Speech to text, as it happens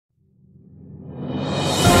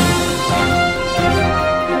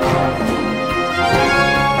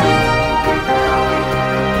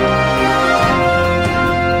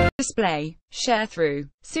display. Sharethrough.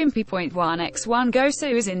 Soompi.1x1 Go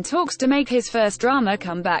Soo is in talks to make his first drama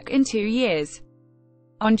comeback in 2 years.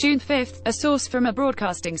 On June 5, a source from a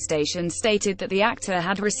broadcasting station stated that the actor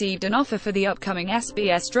had received an offer for the upcoming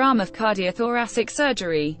SBS drama cardiothoracic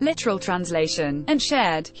surgery, literal translation, and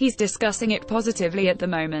shared, "He's discussing it positively at the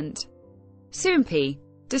moment." Soompi.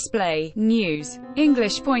 Display. News.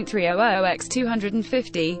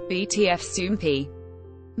 English.300x250, BTF Soompi.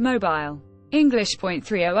 Mobile.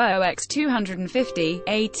 English.300x250,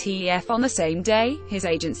 ATF. On the same day, his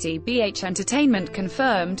agency BH Entertainment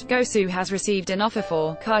confirmed, Go Soo has received an offer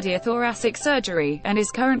for cardiothoracic surgery, and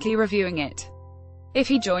is currently reviewing it. If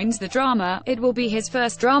he joins the drama, it will be his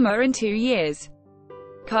first drama in 2 years.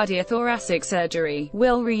 Cardiothoracic surgery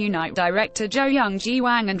will reunite director Jo Young-ji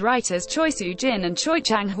Wang and writers Choi Soo-jin and Choi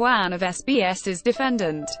Chang-hwan of SBS's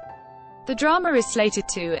Defendant. The drama is slated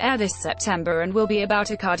to air this September and will be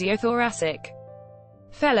about a cardiothoracic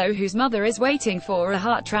fellow whose mother is waiting for a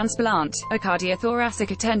heart transplant, a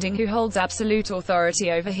cardiothoracic attending who holds absolute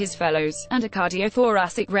authority over his fellows, and a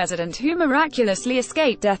cardiothoracic resident who miraculously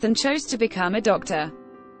escaped death and chose to become a doctor.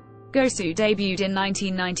 Go Soo debuted in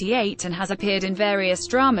 1998 and has appeared in various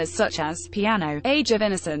dramas such as Piano, Age of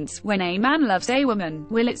Innocence, When a Man Loves a Woman,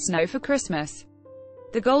 Will It Snow for Christmas,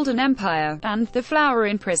 The Golden Empire, and The Flower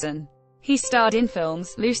in Prison. He starred in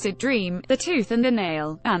films Lucid Dream, The Tooth and the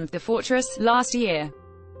Nail, and The Fortress last year.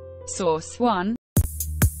 Source 1.